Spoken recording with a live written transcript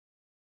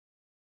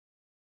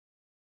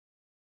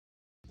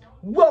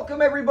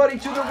Welcome everybody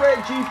to the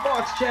Red G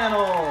Fox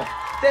channel.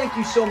 Thank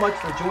you so much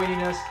for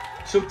joining us.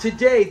 So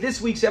today,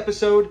 this week's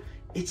episode,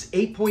 it's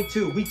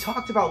 8.2. We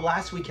talked about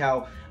last week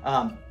how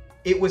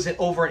it was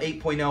over an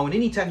 8.0, and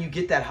anytime you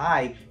get that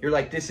high, you're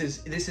like, this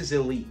is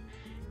elite.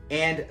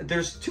 And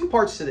there's two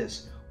parts to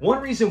this.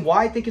 One reason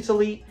why I think it's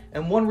elite,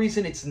 and one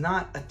reason it's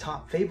not a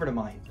top favorite of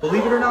mine.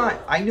 Believe it or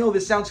not, I know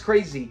this sounds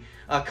crazy.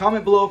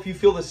 Comment below if you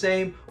feel the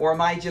same, or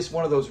am I just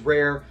one of those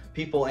rare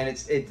people and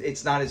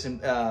it's not as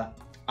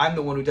I'm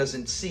the one who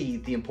doesn't see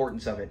the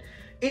importance of it.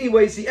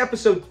 Anyways, the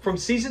episode from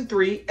season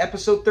 3,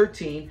 episode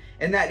 13,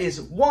 and that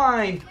is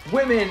Wine,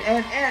 Women,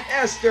 and Aunt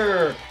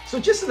Esther. So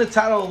just in the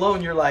title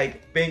alone, you're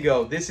like,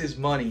 bingo, this is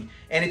money.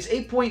 And it's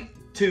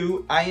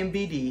 8.2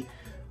 IMDb.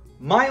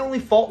 My only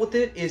fault with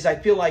it is I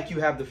feel like you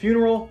have the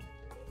funeral,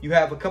 you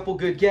have a couple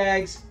good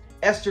gags,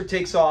 Esther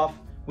takes off,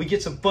 we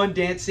get some fun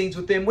dance scenes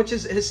with them, which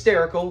is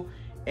hysterical,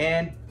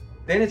 and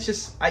then it's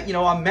just,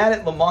 I'm mad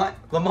at Lamont.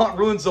 Lamont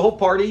ruins the whole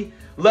party.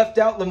 Left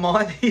out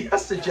Lamont. He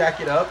has to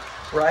jack it up,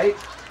 right?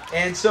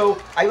 And so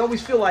I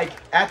always feel like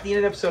at the end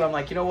of the episode, I'm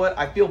like, you know what?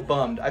 I feel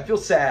bummed. I feel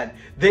sad.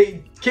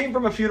 They came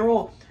from a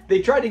funeral.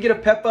 They tried to get a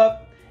pep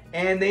up,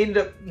 and they ended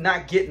up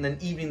not getting an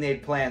evening they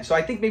had planned. So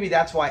I think maybe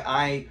that's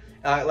why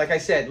like I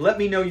said, let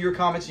me know your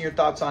comments and your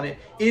thoughts on it.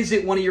 Is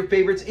it one of your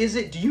favorites?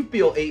 Do you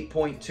feel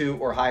 8.2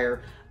 or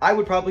higher? I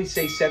would probably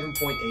say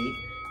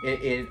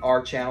 7.8 in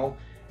our channel.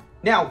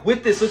 Now,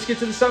 with this, let's get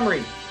to the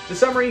summary. The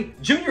summary,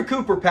 Junior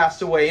Cooper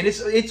passed away. And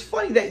it's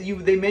funny that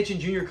they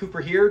mentioned Junior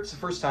Cooper here. It's the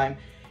first time.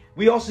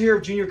 We also hear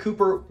of Junior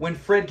Cooper when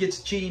Fred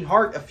gets cheating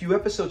heart a few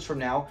episodes from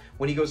now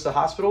when he goes to the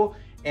hospital.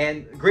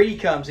 And Grady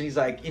comes and he's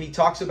like, and he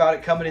talks about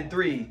it coming in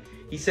 3.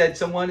 He said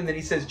someone, and then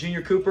he says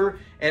Junior Cooper,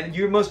 and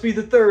you must be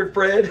the 3rd,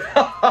 Fred.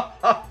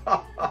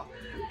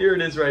 Here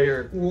it is right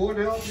here.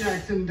 Wardell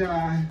Jackson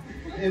died,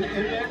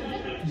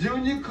 and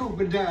Junior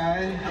Cooper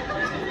died.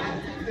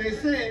 They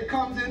say it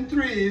comes in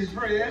 3s,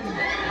 Fred.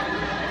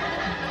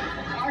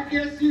 I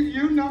guess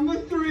you number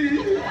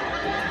 3.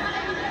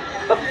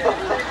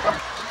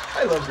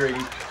 I love Grady.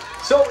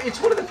 So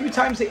it's one of the few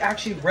times they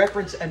actually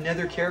reference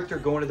another character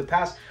going to the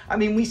past. I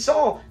mean, we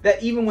saw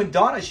that even when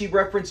Donna, she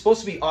referenced,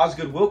 supposed to be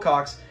Osgood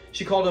Wilcox,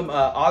 she called him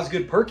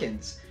Osgood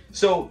Perkins.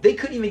 So they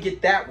couldn't even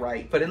get that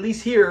right. But at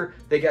least here,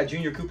 they got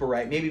Junior Cooper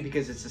right. Maybe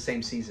because it's the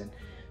same season.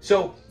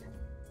 So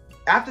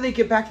after they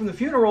get back from the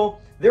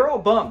funeral, they're all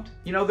bummed.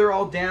 They're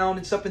all down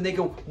and stuff. And they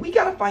go, we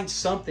got to find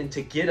something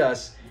to get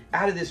us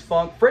out of this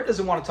funk. Fred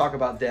doesn't want to talk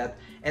about death.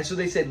 And so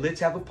they said, let's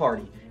have a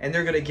party. And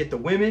they're going to get the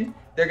women.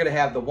 They're going to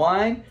have the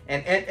wine.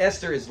 And Aunt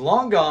Esther is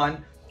long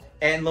gone.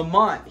 And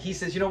Lamont, he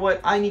says, you know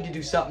what? I need to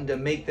do something to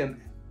make them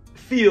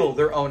feel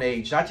their own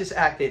age. Not just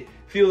act it,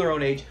 feel their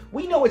own age.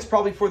 We know it's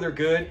probably for their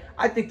good.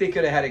 I think they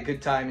could have had a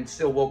good time and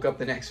still woke up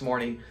the next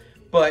morning.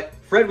 But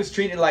Fred was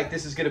treating it like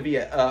this is going to be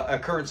an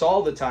occurrence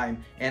all the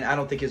time. And I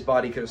don't think his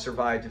body could have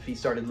survived if he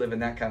started living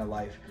that kind of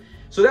life.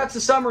 So that's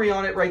the summary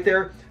on it right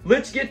there.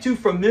 Let's get to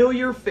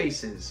familiar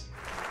faces.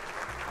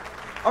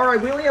 All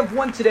right, we only have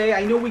one today.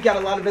 I know we got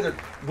a lot of other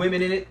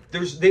women in it.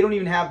 They don't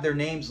even have their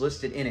names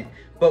listed in it.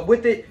 But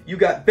with it, you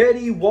got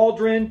Betty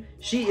Waldron.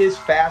 She is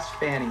Fast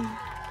Fanny.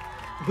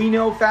 We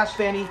know Fast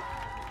Fanny,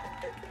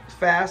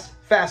 fast,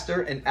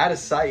 faster, and out of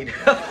sight.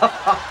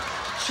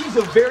 She's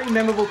a very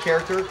memorable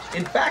character.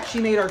 In fact, she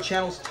made our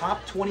channel's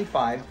top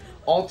 25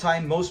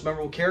 all-time most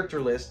memorable character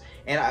list.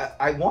 And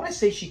I want to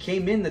say she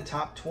came in the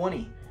top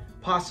 20,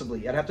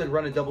 possibly. I'd have to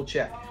run a double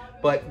check.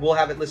 But we'll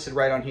have it listed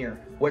right on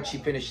here, what she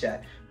finished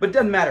at. But it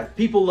doesn't matter.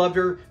 People loved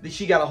her.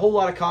 She got a whole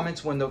lot of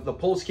comments when the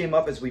polls came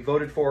up as we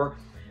voted for her.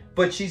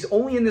 But she's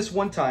only in this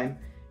one time.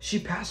 She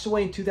passed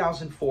away in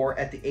 2004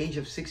 at the age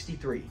of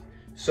 63.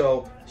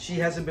 So she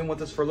hasn't been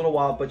with us for a little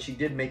while, but she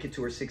did make it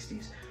to her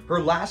 60s.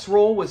 Her last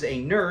role was a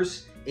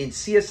nurse in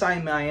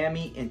CSI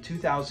Miami in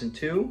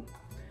 2002.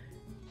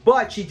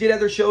 But she did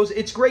other shows.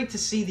 It's great to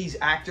see these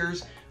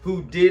actors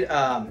who did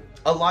a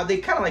lot. They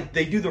kind of like,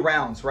 they do the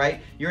rounds,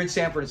 right? You're in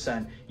Sanford and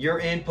Son. You're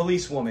in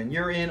Policewoman.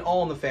 You're in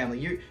All in the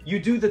Family. You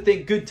do the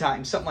thing, Good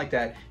Times, something like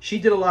that. She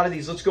did a lot of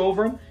these. Let's go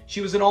over them. She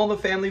was in All in the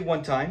Family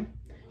 1 time.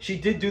 She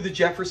did do the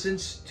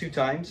Jeffersons 2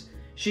 times.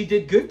 She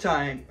did Good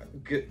Times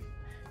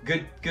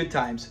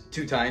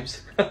 2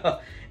 times.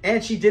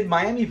 And she did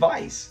Miami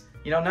Vice.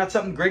 Not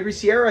something Gregory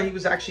Sierra. He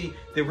was actually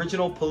the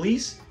original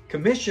police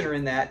commissioner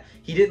in that.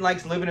 He didn't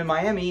like living in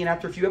Miami, and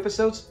after a few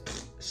episodes,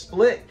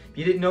 split. If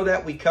you didn't know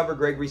that, we covered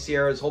Gregory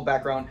Sierra's whole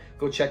background.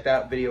 Go check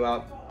that video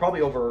out,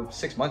 probably over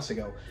 6 months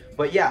ago.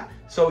 But yeah,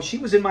 so she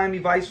was in Miami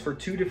Vice for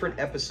 2 different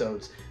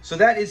episodes. So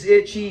that is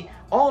it.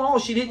 All in all,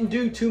 she didn't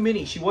do too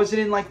many. She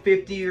wasn't in like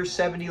 50 or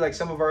 70 like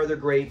some of our other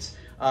greats.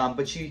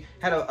 But she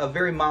had a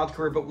very mild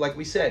career. But like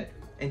we said,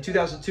 in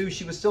 2002,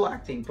 she was still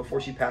acting before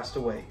she passed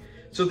away.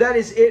 So that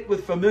is it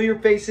with familiar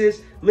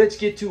faces. Let's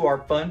get to our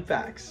fun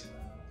facts.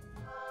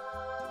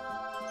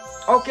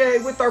 Okay,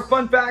 with our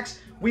fun facts,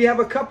 we have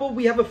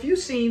a few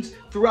scenes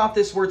throughout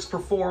this where it's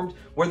performed,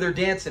 where they're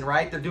dancing,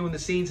 right? They're doing the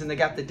scenes and they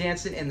got the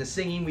dancing and the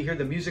singing. We hear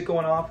the music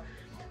going off.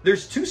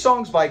 There's 2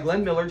 songs by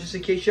Glenn Miller, just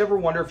in case you ever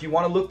wonder if you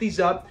want to look these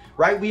up,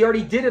 right? We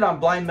already did it on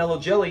Blind Mellow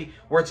Jelly,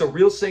 where it's a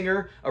real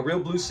singer, a real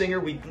blues singer.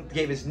 We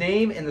gave his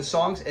name and the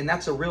songs, and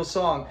that's a real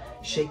song.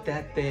 Shake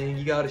that thing,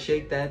 you gotta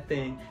shake that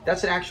thing.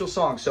 That's an actual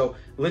song. So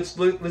let's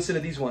listen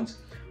to these ones.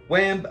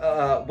 Wham,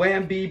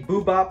 Wham-bee,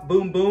 Boo-bop,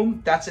 Boom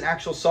Boom. That's an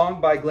actual song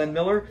by Glenn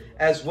Miller,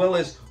 as well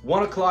as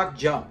 1 O'Clock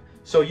Jump.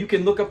 So you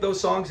can look up those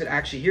songs and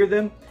actually hear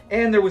them.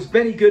 And there was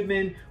Benny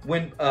Goodman,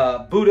 When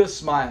Buddha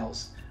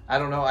Smiles. I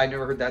don't know, I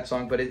never heard that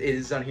song, but it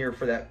is on here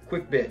for that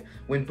quick bit.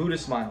 When Buddha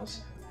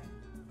Smiles.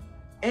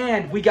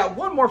 And we got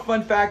one more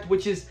fun fact,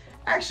 which is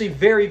actually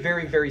very,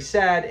 very, very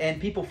sad,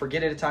 and people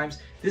forget it at times.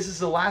 This is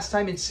the last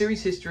time in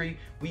series history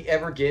we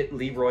ever get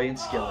Leroy and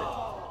Skillet.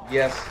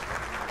 Yes.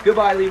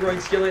 Goodbye, Leroy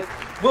and Skillet.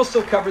 We'll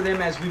still cover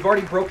them, as we've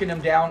already broken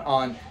them down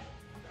on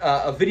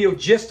a video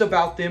just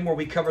about them, where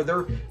we cover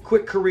their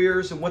quick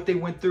careers and what they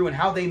went through and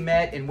how they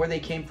met and where they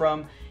came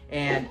from.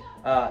 And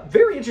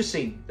very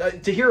interesting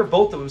to hear of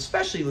both of them,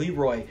 especially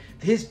Leroy,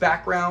 his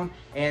background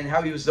and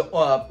how he was the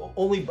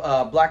only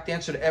black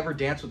dancer to ever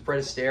dance with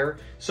Fred Astaire.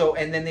 So,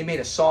 and then they made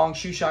a song,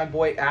 Shoeshine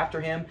Boy,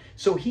 after him.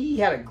 So he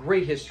had a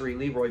great history,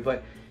 Leroy.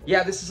 But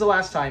yeah, this is the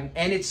last time,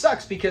 and it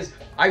sucks because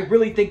I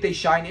really think they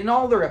shine in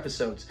all their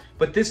episodes.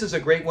 But this is a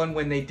great one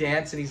when they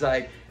dance, and he's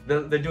like,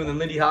 they're doing the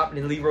Lindy Hop,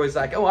 and Leroy's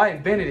like, oh, I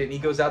invented it. And he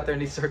goes out there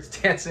and he starts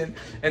dancing,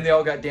 and they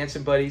all got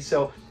dancing buddies.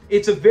 So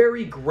it's a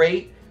very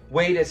great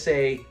way to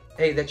say,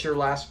 hey, that's your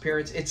last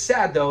appearance. It's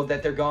sad, though,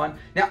 that they're gone.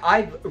 Now,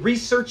 I've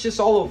researched this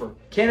all over.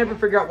 Can't ever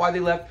figure out why they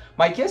left.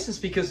 My guess is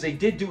because they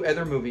did do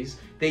other movies.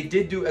 They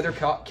did do other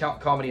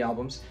comedy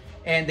albums.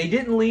 And they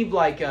didn't leave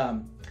like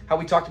how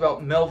we talked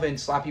about Melvin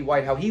Slappy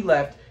White, how he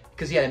left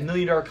because he had a $1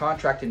 million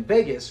contract in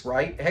Vegas,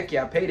 right? Heck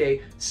yeah,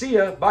 payday. See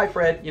ya. Bye,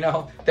 Fred. You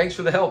know, thanks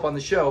for the help on the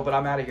show, but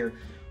I'm out of here.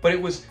 But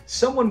it was,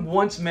 someone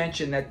once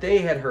mentioned that they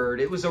had heard,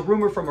 it was a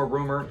rumor from a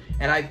rumor,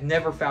 and I've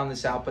never found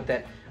this out, but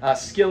that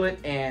Skillet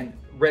and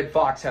Red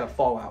Fox had a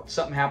fallout.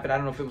 Something happened. I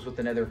don't know if it was with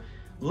another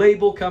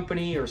label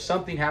company or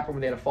something happened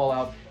when they had a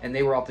fallout and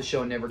they were off the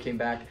show and never came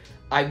back.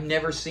 I've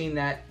never seen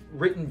that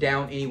written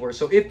down anywhere.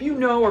 So if you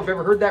know or have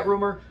ever heard that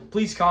rumor,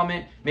 please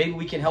comment. Maybe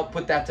we can help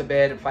put that to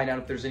bed and find out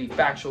if there's any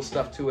factual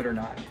stuff to it or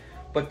not.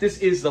 But this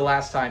is the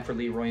last time for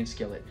Leroy and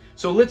Skillet.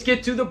 So let's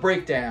get to the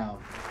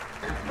breakdown.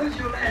 What's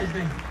your last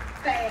name?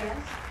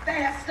 Fast,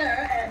 faster,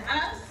 and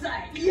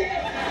outside.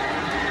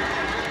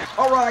 Yeah!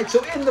 All right,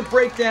 so in the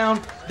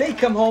breakdown, they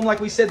come home, like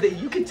we said, that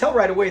you can tell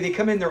right away. They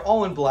come in, they're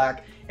all in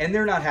black, and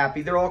they're not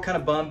happy. They're all kind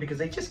of bummed because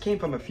they just came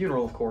from a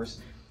funeral, of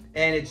course.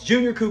 And it's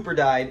Junior Cooper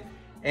died,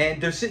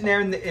 and they're sitting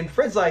there, and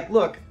Fred's like,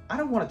 look, I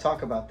don't want to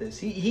talk about this.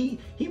 He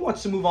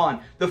wants to move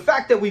on. The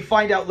fact that we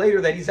find out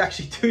later that he's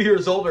actually 2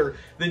 years older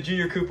than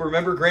Junior Cooper.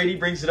 Remember, Grady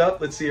brings it up.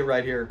 Let's see it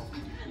right here.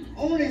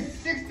 Only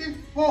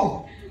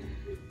 64.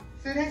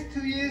 So that's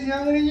 2 years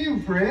younger than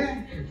you,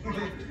 Fred.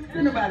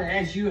 Didn't nobody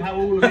ask you how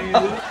old a man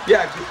was.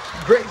 Yeah,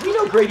 we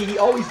know Grady. He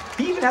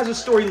even has a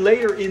story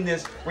later in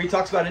this where he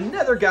talks about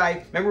another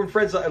guy. Remember when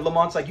Fred's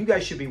Lamont's like, you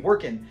guys should be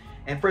working.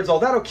 And Fred's all,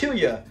 that'll kill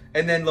you.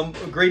 And then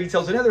Grady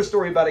tells another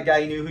story about a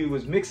guy he knew who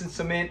was mixing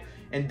cement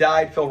and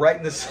died, fell right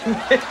in the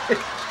cement.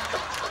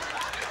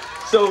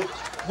 So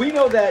we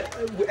know that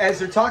as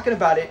they're talking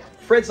about it,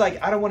 Fred's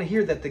like, I don't want to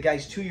hear that the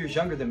guy's 2 years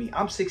younger than me.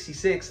 I'm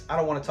 66. I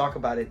don't want to talk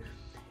about it.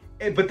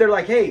 But they're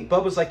like, hey,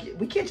 Bubba's like,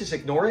 we can't just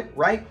ignore it,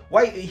 right?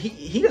 Why?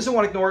 He doesn't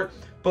want to ignore it.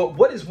 But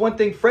what is one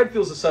thing? Fred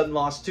feels a sudden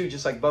loss too,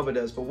 just like Bubba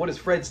does. But what is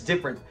Fred's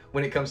different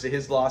when it comes to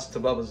his loss to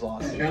Bubba's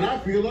loss? And I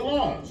feel the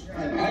loss.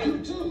 I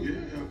do too.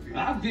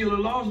 I feel the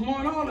loss more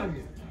than all of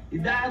you. He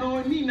died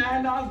owing me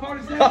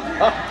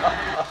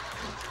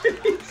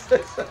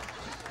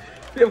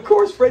 $9.47. Of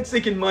course, Fred's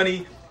thinking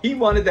money. He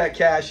wanted that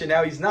cash, and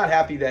now he's not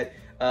happy that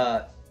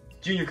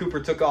Junior Cooper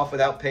took off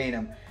without paying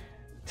him.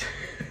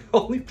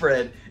 Only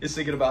Fred is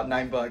thinking about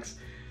 $9.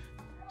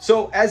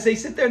 So as they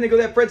sit there and they go,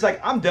 that Fred's like,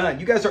 I'm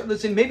done. You guys aren't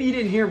listening. Maybe he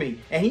didn't hear me.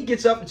 And he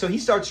gets up, and so he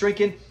starts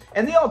drinking.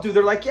 And they all do.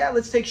 They're like, yeah,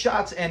 let's take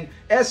shots. And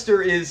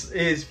Esther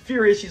is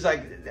furious. She's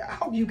like,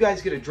 how are you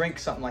guys going to drink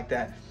something like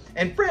that?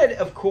 And Fred,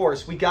 of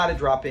course, we got to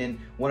drop in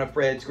one of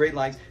Fred's great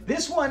lines.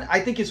 This one,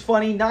 I think, is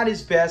funny. Not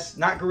his best.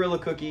 Not Gorilla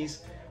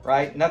Cookies,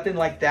 right? Nothing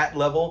like that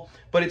level.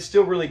 But it's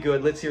still really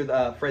good. Let's hear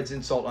Fred's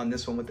insult on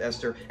this one with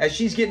Esther. As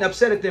she's getting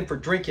upset at them for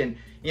drinking.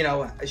 You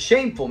know,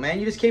 shameful, man.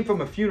 You just came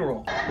from a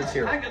funeral. Let's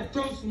hear it. I could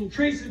throw some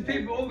tracing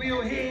paper over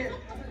your head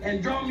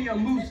and draw me a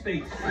moose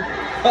face.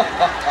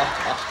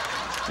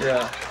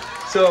 Yeah.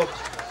 So,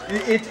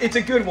 it's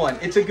a good one.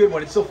 It's a good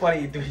one. It's so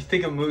funny to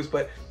think of moose,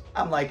 but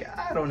I'm like,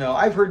 I don't know.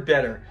 I've heard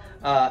better.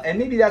 And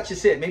maybe that's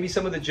just it. Maybe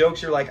some of the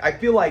jokes are like, I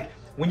feel like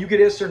when you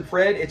get Esther and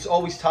Fred, it's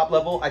always top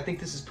level. I think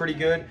this is pretty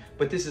good,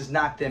 but this is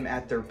not them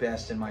at their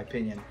best, in my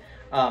opinion.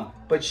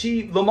 But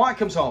Lamont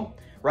comes home.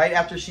 Right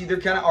after they're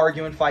kind of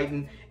arguing,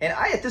 fighting, and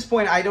at this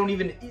point,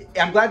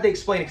 I'm glad they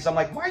explain it because I'm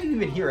like, why are you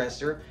even here,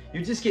 Esther?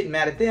 You're just getting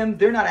mad at them.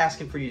 They're not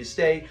asking for you to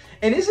stay.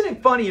 And isn't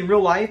it funny in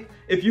real life?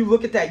 If you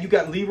look at that, you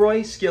got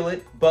Leroy,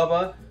 Skillet,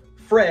 Bubba,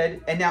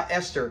 Fred, and now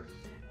Esther.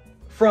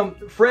 From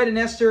Fred and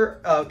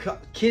Esther,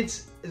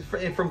 kids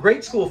from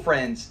grade school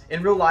friends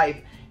in real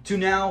life, to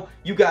now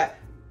you got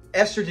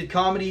Esther did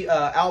comedy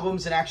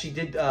albums and actually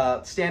did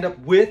stand-up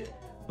with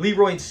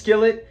Leroy and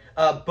Skillet.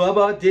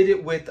 Bubba did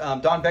it with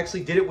Don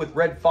Bexley, did it with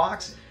Red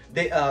Fox.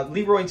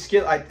 Leroy and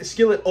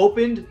Skillet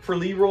opened for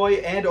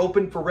Leroy and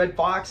opened for Red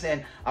Fox,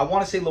 and I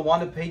want to say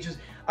LaWanda Pages.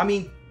 I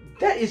mean,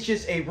 that is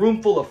just a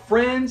room full of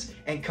friends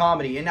and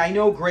comedy. And I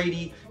know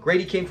Grady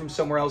came from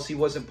somewhere else. He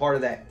wasn't part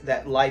of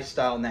that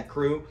lifestyle and that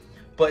crew.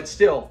 But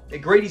still,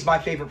 Grady's my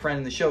favorite friend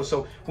in the show.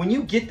 So when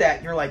you get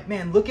that, you're like,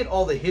 man, look at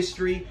all the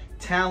history,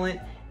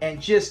 talent,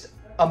 and just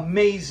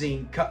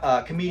amazing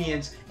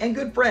comedians and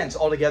good friends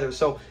all together.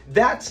 So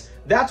that's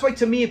why,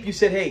 to me, if you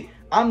said, hey,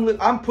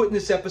 I'm putting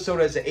this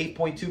episode as an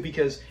 8.2,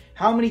 because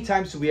how many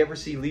times do we ever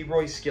see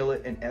Leroy,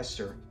 Skillet, and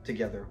Esther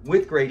together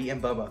with Grady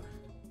and Bubba?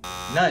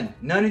 None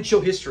in show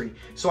history.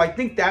 So I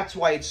think that's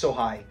why it's so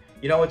high.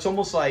 You know, it's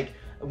almost like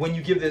when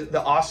you give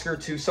the Oscar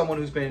to someone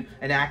who's been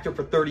an actor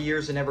for 30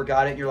 years and never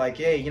got it, and you're like,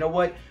 hey, you know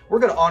what? We're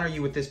going to honor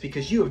you with this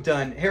because you have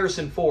done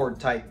Harrison Ford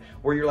type,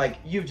 where you're like,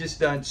 you've just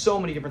done so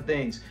many different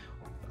things.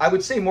 I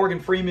would say Morgan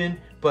Freeman,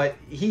 but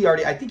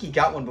I think he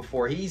got one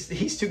before.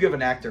 He's too good of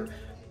an actor.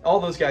 All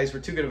those guys were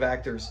too good of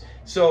actors.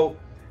 So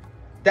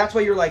that's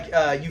why you're like,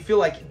 you feel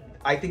like,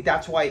 I think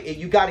that's why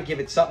you got to give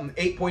it something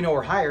 8.0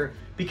 or higher,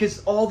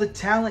 because all the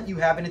talent you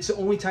have, and it's the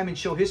only time in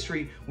show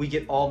history we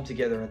get all of them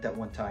together at that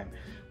one time.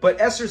 But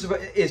Esther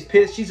is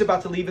pissed. She's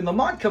about to leave, and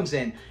Lamont comes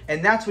in,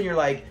 and that's when you're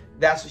like,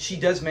 she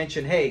does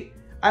mention, hey,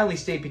 I only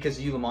stayed because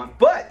of you, Lamont.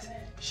 But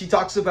she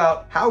talks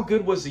about how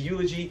good was the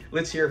eulogy.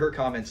 Let's hear her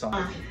comments on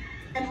it.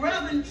 And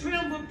Reverend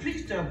Trimble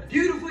preached a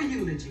beautiful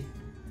eulogy.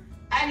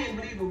 I didn't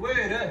believe a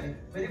word of it,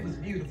 but it was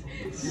beautiful.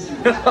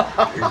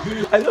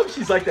 I love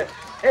she's like that.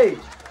 Hey,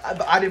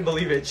 I didn't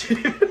believe it.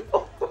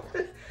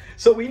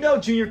 So we know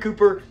Junior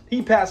Cooper,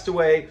 he passed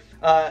away.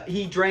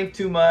 He drank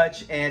too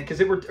much, and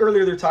because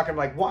earlier they're talking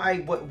like, why,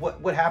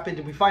 what happened?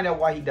 Did we find out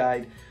why he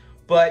died?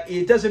 But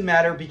it doesn't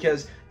matter,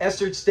 because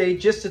Esther stayed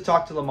just to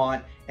talk to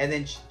Lamont, and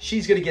then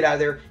she's gonna get out of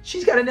there.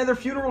 She's got another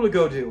funeral to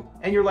go to,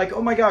 and you're like,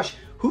 oh my gosh,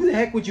 who the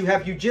heck would you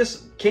have? You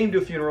just came to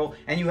a funeral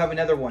and you have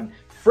another one.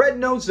 Fred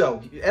knows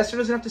though. Esther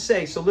doesn't have to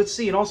say. So let's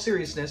see, in all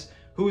seriousness,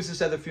 who is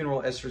this other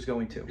funeral Esther's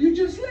going to? You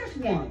just left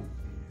one.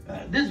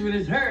 This one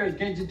is hers,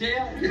 can't you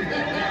tell?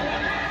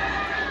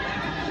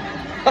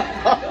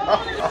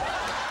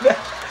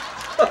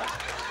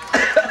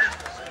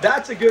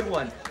 That's a good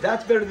one.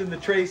 That's better than the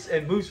Trace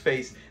and Moose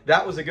face.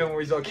 That was a good one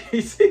where he's all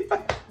Casey.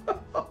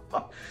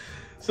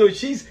 So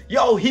she's,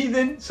 yo,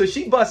 heathen. So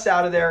she busts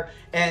out of there.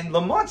 And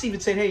Lamont's even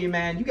saying, hey,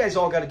 man, you guys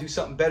all got to do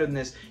something better than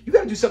this. You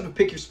got to do something to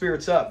pick your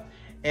spirits up.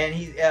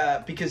 And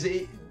because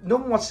no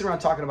one wants to sit around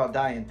talking about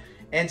dying.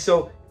 And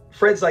so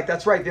Fred's like,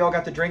 that's right. They all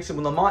got the drinks. And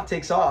when Lamont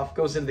takes off,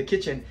 goes into the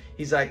kitchen,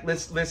 he's like,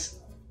 let's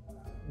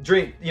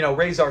drink,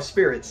 raise our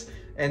spirits.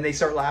 And they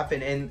start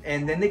laughing.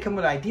 And then they come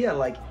with an idea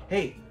like,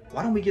 hey,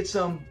 why don't we get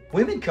some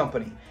women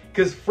company?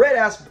 Because Fred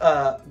asked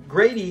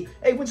Grady,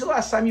 hey, when's the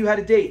last time you had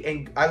a date?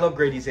 And I love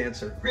Grady's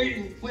answer.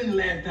 Grady, when's the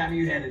last time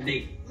you had a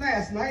date?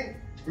 Last night.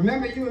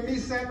 Remember you and me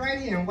sat right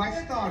here and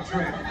watched Star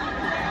Trek.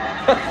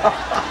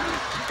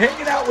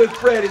 Hanging out with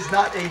Fred is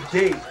not a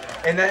date.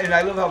 And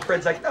I love how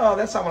Fred's like, no,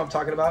 that's not what I'm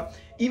talking about.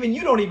 Even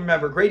you don't even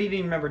remember. Grady didn't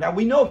even remember. Now,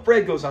 we know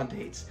Fred goes on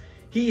dates.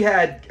 He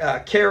had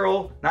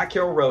Carol, not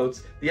Carol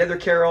Rhodes, the other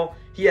Carol.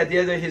 He had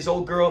his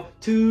old girl,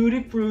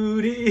 Tutti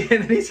Frutti,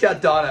 and then he's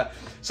got Donna.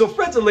 So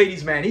Fred's a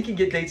ladies' man. He can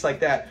get dates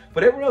like that.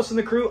 But everyone else in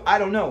the crew, I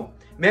don't know.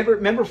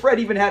 Remember Fred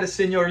even had a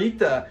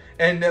senorita,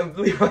 and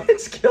Leroy and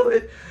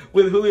Skillet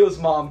with Julio's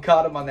mom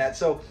caught him on that.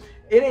 So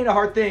it ain't a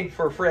hard thing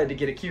for Fred to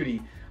get a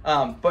cutie.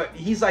 But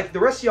he's like, the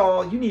rest of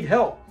y'all, you need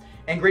help.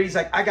 And Grady's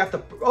like,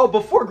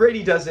 before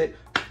Grady does it,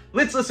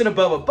 let's listen to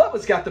Bubba.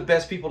 Bubba's got the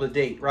best people to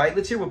date, right?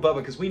 Let's hear what Bubba,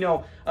 because we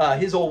know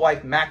his old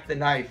wife, Mac the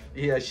Knife,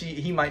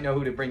 he might know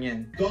who to bring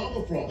in. The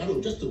other frog, I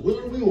know just the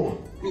women we want.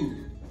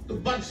 The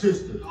Butt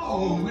Sisters.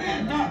 Oh,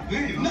 man, not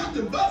them. Not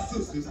the Butt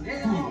Sisters.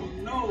 Hell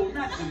no,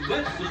 not the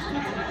Butt Sisters.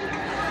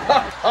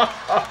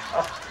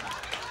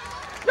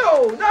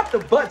 No, not the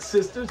Butt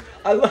Sisters.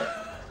 I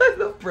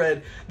love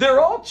Fred. They're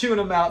all chewing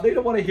them out. They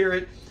don't want to hear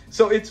it.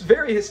 So it's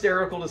very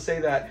hysterical to say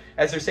that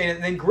as they're saying it.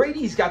 And then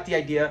Grady's got the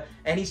idea,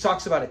 and he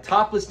talks about a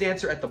topless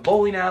dancer at the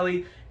bowling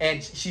alley,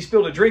 and she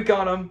spilled a drink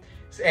on him,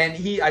 and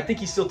I think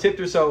he still tipped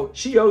her, so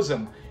she owes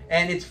him.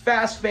 And it's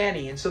Fast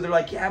Fanny, and so they're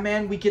like, yeah,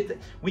 man, we get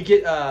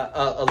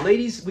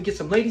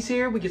some ladies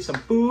here, we get some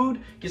food,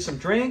 get some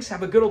drinks,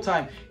 have a good old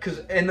time.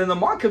 And then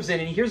Lamont comes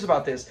in and he hears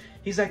about this.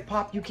 He's like,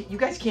 Pop, you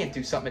guys can't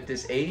do something at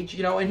this age,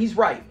 and he's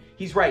right.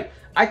 He's right.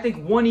 I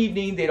think one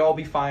evening they'd all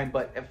be fine,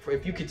 but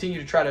if you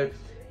continue to try to,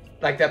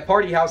 like that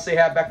party house they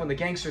had back when the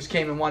gangsters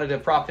came and wanted to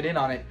profit in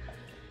on it.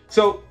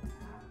 So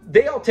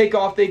they all take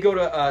off, they go,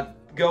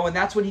 and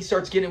that's when he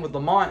starts getting with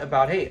Lamont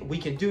about, hey, we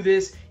can do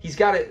this. He's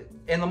got it.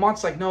 And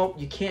Lamont's like, no,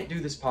 you can't do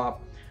this,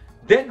 Pop.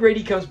 Then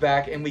Grady comes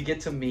back, and we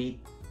get to meet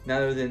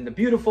none other than the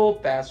beautiful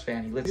Fast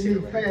Fanny. Let's see her.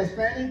 Meet Fast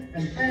Fanny,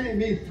 and Fanny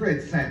meet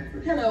Fred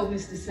Sanford. Hello,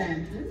 Mr.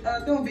 Sanford.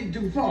 Don't be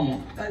too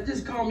formal.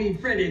 Just call me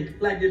Freddie,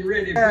 like in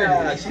Ready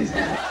Yeah, Freddie. she's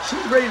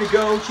ready to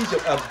go. She's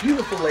a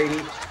beautiful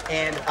lady,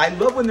 and I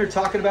love when they're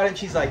talking about it. And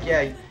she's like,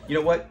 yeah, you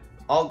know what?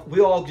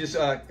 We all just,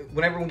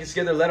 when everyone gets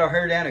together, let our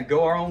hair down and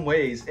go our own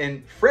ways.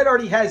 And Fred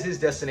already has his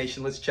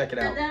destination. Let's check it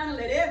out. Sit down and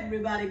let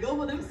everybody go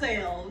for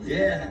themselves.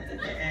 Yeah,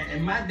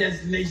 and my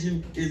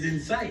destination is in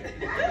sight.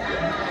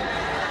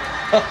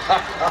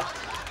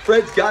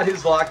 Fred's got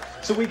his lock.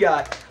 So we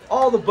got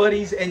all the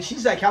buddies, and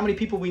she's like, how many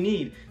people we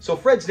need? So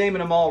Fred's naming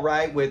them all,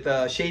 right, with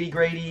Shady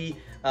Grady,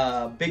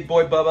 Big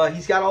Boy Bubba.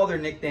 He's got all their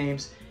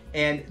nicknames.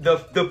 And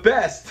the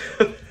best,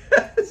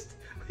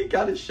 we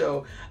got to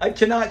show. I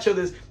cannot show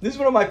this. This is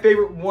one of my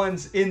favorite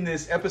ones in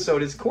this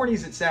episode. As corny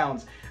as it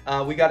sounds,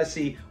 we got to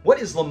see, what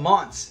is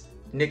Lamont's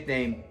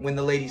nickname when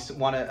the ladies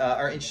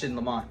are interested in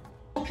Lamont?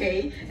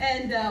 Okay,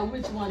 and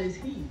which one is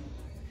he?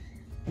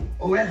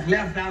 Oh, that's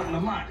left out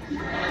Lamont.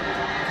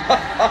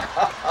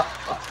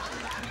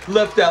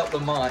 Left out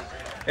Lamont.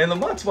 And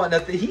Lamont's want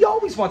nothing. He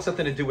always wants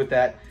something to do with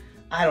that.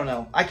 I don't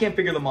know. I can't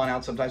figure Lamont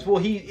out sometimes.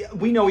 Well,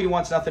 we know he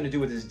wants nothing to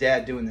do with his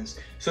dad doing this.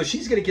 So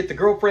she's going to get the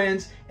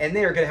girlfriends, and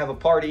they are going to have a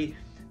party.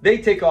 They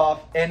take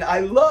off, and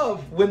I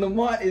love when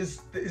Lamont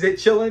is it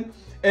chilling,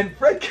 and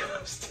Fred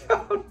comes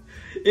down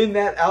in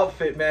that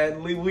outfit,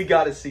 man. We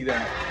got to see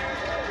that.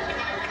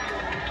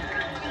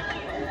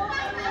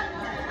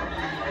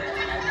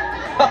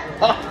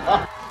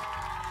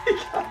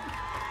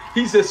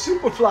 He's a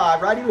super fly,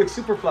 right? He looks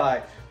super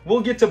fly.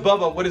 We'll get to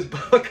Bubba. What does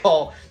Bubba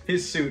call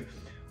his suit?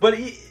 But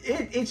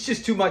it's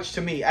just too much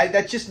to me.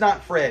 That's just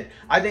not Fred.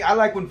 I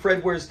like when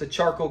Fred wears the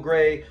charcoal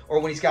gray, or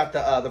when he's got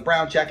the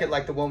brown jacket,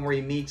 like the one where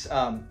he meets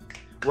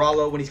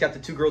Rollo, when he's got the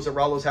two girls at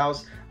Rollo's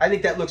house. I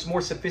think that looks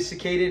more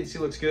sophisticated and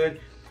still looks good.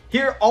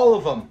 Here, all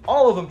of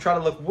them try to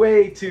look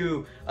way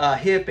too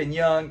hip and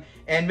young.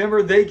 And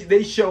remember,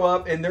 they show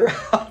up in their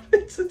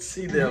outfits. Let's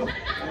see them.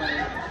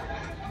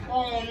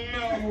 Oh, no.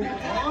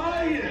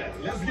 Oh, yeah.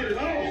 Let's get it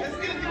on. Let's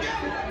get it together.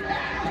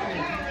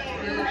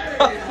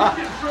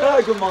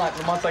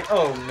 Lamont's like,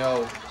 oh,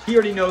 no. He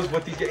already knows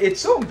what these guys...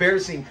 It's so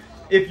embarrassing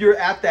if you're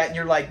at that and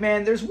you're like,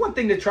 man, there's one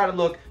thing to try to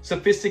look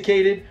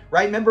sophisticated,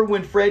 right? Remember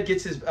when Fred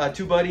gets his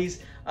two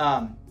buddies,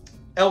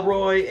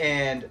 Elroy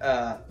and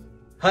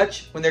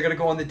Hutch, when they're going to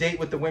go on the date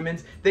with the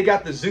women's? They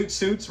got the zoot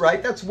suits,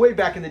 right? That's way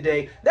back in the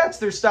day. That's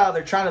their style.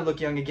 They're trying to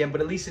look young again, but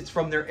at least it's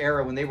from their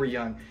era when they were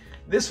young.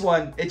 This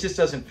one, it just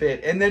doesn't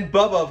fit. And then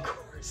Bubba, of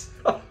course.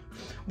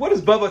 What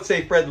does Bubba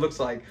say Fred looks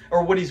like?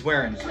 Or what he's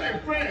wearing? Hey,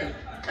 Fred,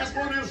 that's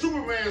one of them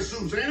Superman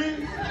suits, ain't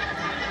it?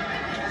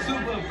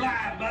 Super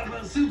fly,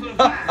 Bubba, super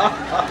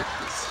fly.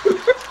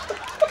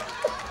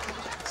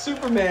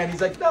 Superman.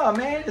 He's like, nah,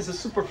 man, it's a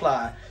super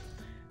fly.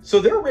 So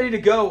they're ready to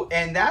go,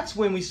 and that's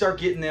when we start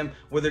getting them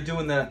where they're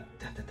doing the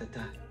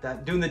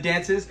doing the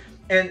dances.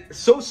 And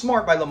so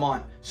smart by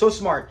Lamont, so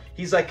smart.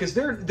 He's like, because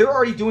they're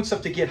already doing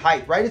stuff to get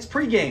hype, right? It's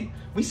pregame.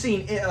 We've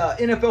seen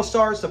NFL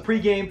stars, the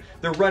pregame.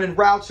 They're running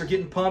routes, they're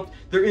getting pumped.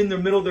 They're in the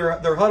middle of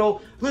their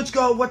huddle. Let's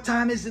go, what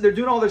time is it? They're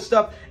doing all their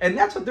stuff. And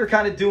that's what they're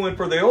kind of doing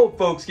for the old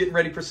folks, getting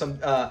ready for some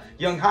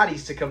young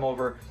hotties to come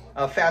over,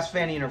 Fast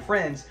Fanny and her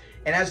friends.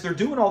 And as they're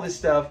doing all this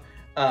stuff,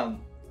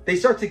 they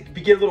start to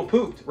get a little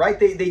pooped, right?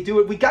 They do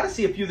it. We got to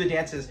see a few of the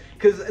dances,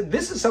 because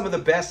this is some of the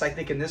best, I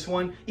think, in this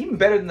one. Even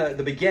better than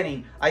the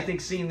beginning, I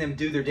think, seeing them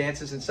do their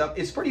dances and stuff.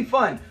 It's pretty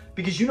fun,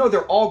 because you know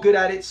they're all good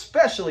at it,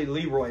 especially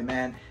Leroy,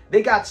 man.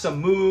 They got some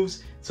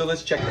moves, so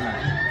let's check them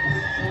out.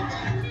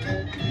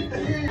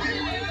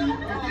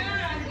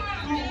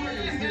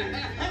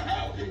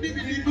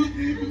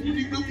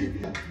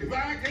 If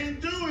I can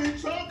do it,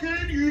 so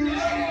can you.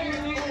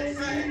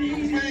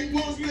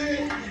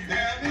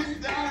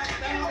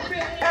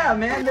 Yeah,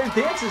 man, their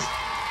dances.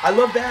 I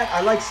love that.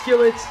 I like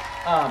Skillet's.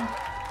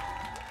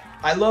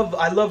 I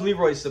love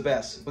Leroy's the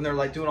best when they're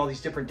like doing all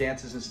these different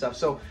dances and stuff.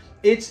 So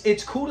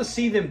it's cool to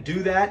see them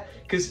do that,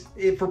 because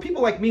for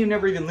people like me who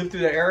never even lived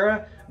through that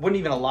era, wasn't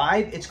even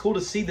alive, it's cool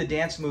to see the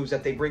dance moves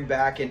that they bring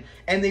back, and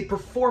they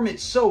perform it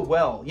so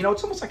well. You know,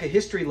 it's almost like a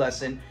history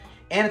lesson,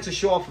 and it's a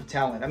show off of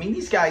talent. I mean,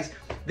 these guys,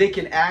 they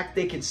can act,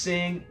 they can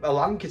sing. A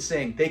lot of them can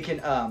sing. They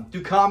can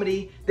do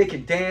comedy. They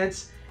can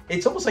dance.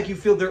 It's almost like you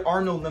feel there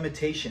are no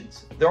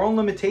limitations. Their own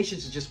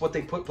limitations is just what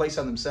they place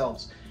on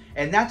themselves.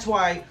 And that's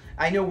why,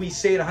 I know we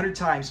say it 100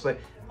 times, but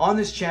on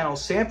this channel,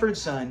 Sanford &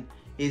 Son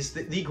is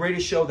the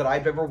greatest show that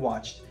I've ever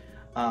watched.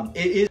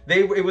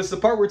 It was the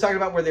part we were talking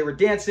about where they were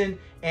dancing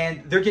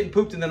and they're getting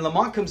pooped, and then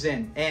Lamont comes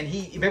in and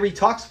remember he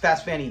talks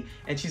Fast Fanny,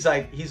 and he's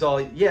all,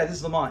 yeah, this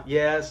is Lamont.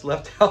 Yes,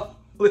 left out.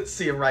 Let's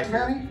see him right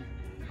here.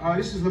 Fanny,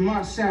 this is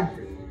Lamont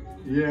Sanford.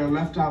 Yeah,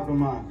 left out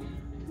Lamont.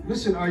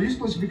 Listen, you're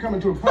supposed to be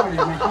coming to a party.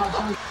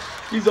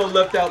 He's all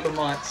left out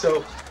Lamont.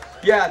 So,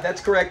 yeah,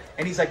 that's correct.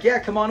 And he's like, yeah,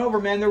 come on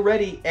over, man. They're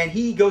ready. And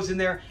he goes in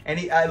there, and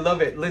I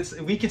love it.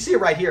 We can see it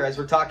right here as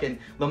we're talking.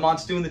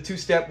 Lamont's doing the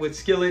two-step with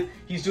Skillet.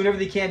 He's doing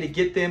everything he can to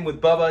get them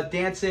with Bubba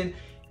dancing.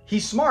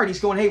 He's smart.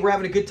 He's going, hey, we're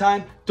having a good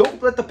time.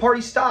 Don't let the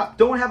party stop.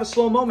 Don't have a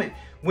slow moment.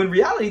 when in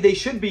reality they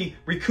should be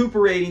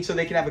recuperating so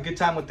they can have a good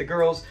time with the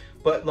girls.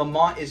 But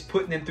Lamont is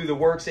putting them through the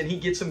works, and he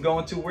gets them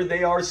going to where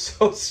they are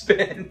so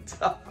spent.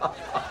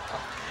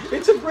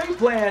 It's a great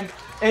plan,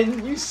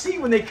 and you see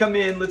when they come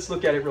in. Let's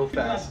look at it real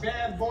fast.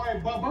 Bad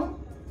boy Bubba.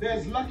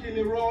 There's Lucky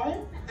Leroy.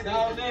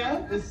 Down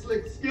there is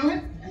Slick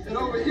Skillet. And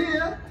over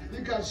here, you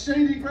got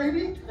Shady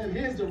Grady, and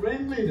here's the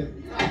ringleader.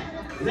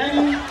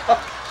 Ready?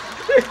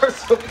 They are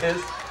so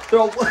pissed. They're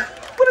all,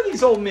 what are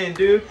these old men,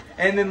 dude?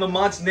 And then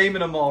Lamont's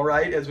naming them all,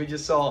 right? As we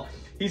just saw,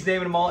 he's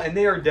naming them all, and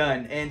they are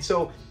done. And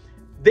so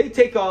they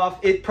take off.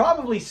 It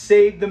probably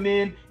saved the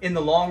men in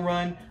the long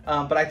run,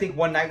 but I think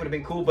one night would have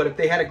been cool. But if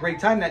they had a great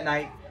time that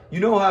night, you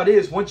know how it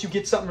is. Once you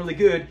get something really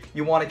good,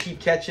 you want to keep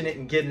catching it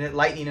and getting it,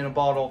 lightning in a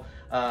bottle,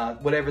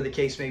 whatever the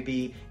case may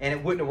be, and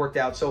it wouldn't have worked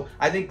out. So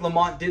I think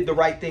Lamont did the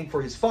right thing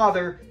for his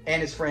father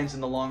and his friends in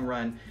the long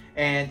run.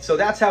 And so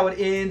that's how it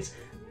ends.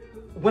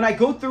 When I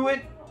go through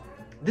it,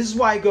 this is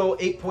why I go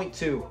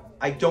 8.2.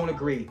 I don't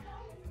agree.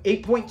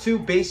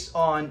 8.2 based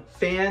on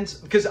fans,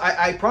 because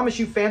I promise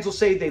you fans will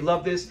say they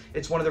love this.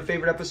 It's one of their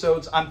favorite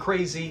episodes. I'm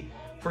crazy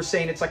for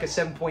saying it's like a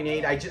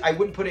 7.8. I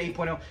wouldn't put it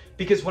 8.0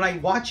 because when I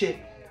watch it,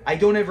 I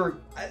don't ever,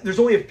 there's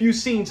only a few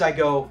scenes I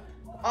go,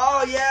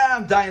 oh yeah,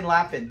 I'm dying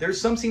laughing. There's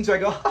some scenes where I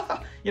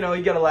go, you know,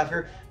 you gotta laugh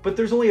here. But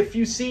there's only a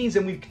few scenes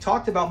and we've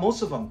talked about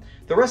most of them.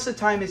 The rest of the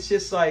time it's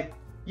just like,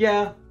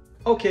 yeah,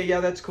 okay,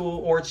 yeah, that's cool.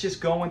 Or it's just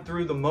going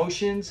through the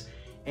motions.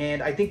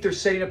 And I think they're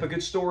setting up a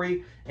good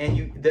story.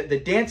 And the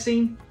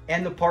dancing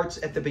and the parts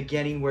at the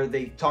beginning where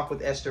they talk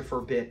with Esther for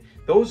a bit,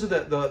 those are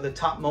the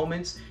top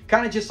moments.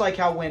 Kind of just like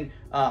how when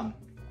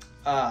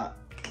the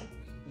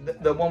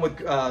one with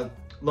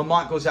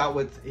Lamont goes out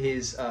with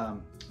his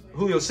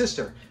Julio's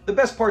sister. The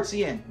best part's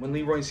the end when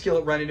Leroy and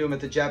Skillet run into him at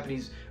the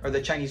Japanese or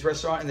the Chinese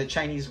restaurant and the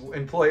Chinese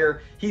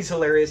employer. He's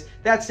hilarious.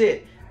 That's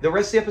it. The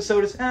rest of the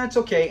episode is, it's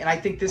okay. And I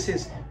think this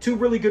is two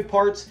really good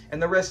parts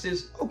and the rest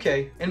is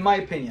okay, in my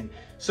opinion.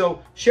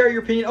 So share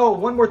your opinion. Oh,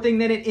 one more thing.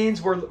 Then it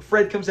ends where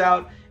Fred comes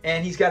out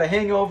and he's got a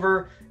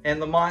hangover. And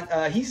Lamont,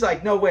 he's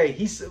like, no way.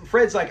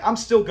 Fred's like, I'm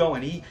still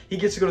going. He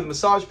gets to go to the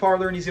massage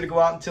parlor and he's going to go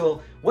out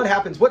until, what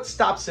happens? What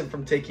stops him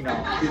from taking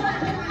off?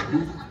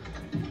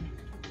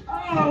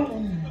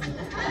 Oh!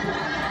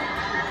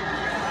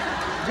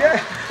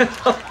 Yeah.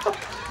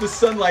 The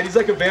sunlight. He's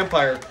like a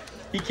vampire.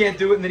 He can't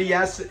do it. And then he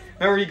asks,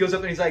 remember he goes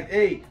up and he's like,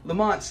 hey,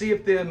 Lamont, see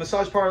if the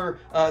massage parlor,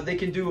 they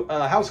can do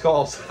house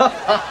calls.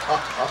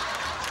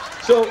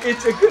 So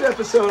it's a good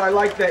episode. I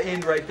like that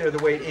end right there,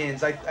 the way it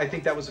ends. I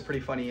think that was a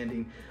pretty funny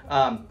ending.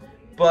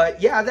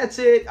 But yeah, that's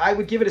it. I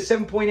would give it a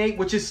 7.8,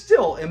 which is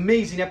still an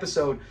amazing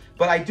episode.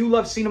 But I do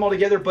love seeing them all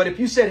together. But if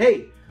you said,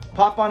 hey,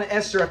 pop on an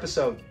Esther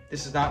episode,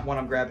 this is not one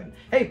I'm grabbing.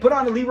 Hey, put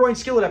on a Leroy and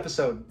Skillet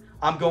episode.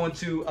 I'm going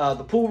to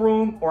the pool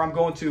room, or I'm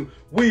going to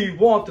We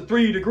Want the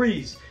 3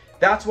 Degrees.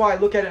 That's why I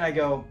look at it and I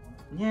go,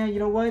 yeah, you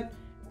know what?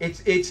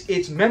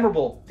 It's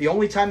memorable. The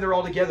only time they're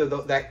all together,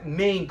 that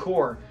main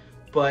core.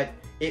 But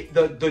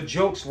the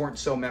jokes weren't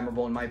so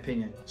memorable in my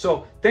opinion.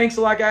 So thanks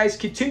a lot, guys.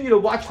 Continue to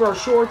watch for our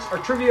shorts, our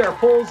trivia, our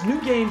polls,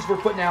 new games we're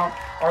putting out.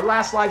 Our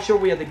last live show,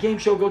 we had the game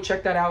show. Go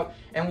check that out.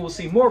 And we'll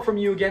see more from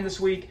you again this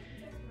week.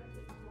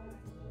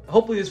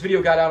 Hopefully this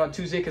video got out on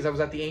Tuesday because I was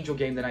at the Angel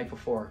game the night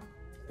before.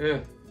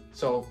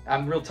 So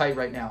I'm real tight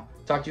right now.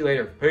 Talk to you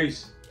later.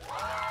 Peace.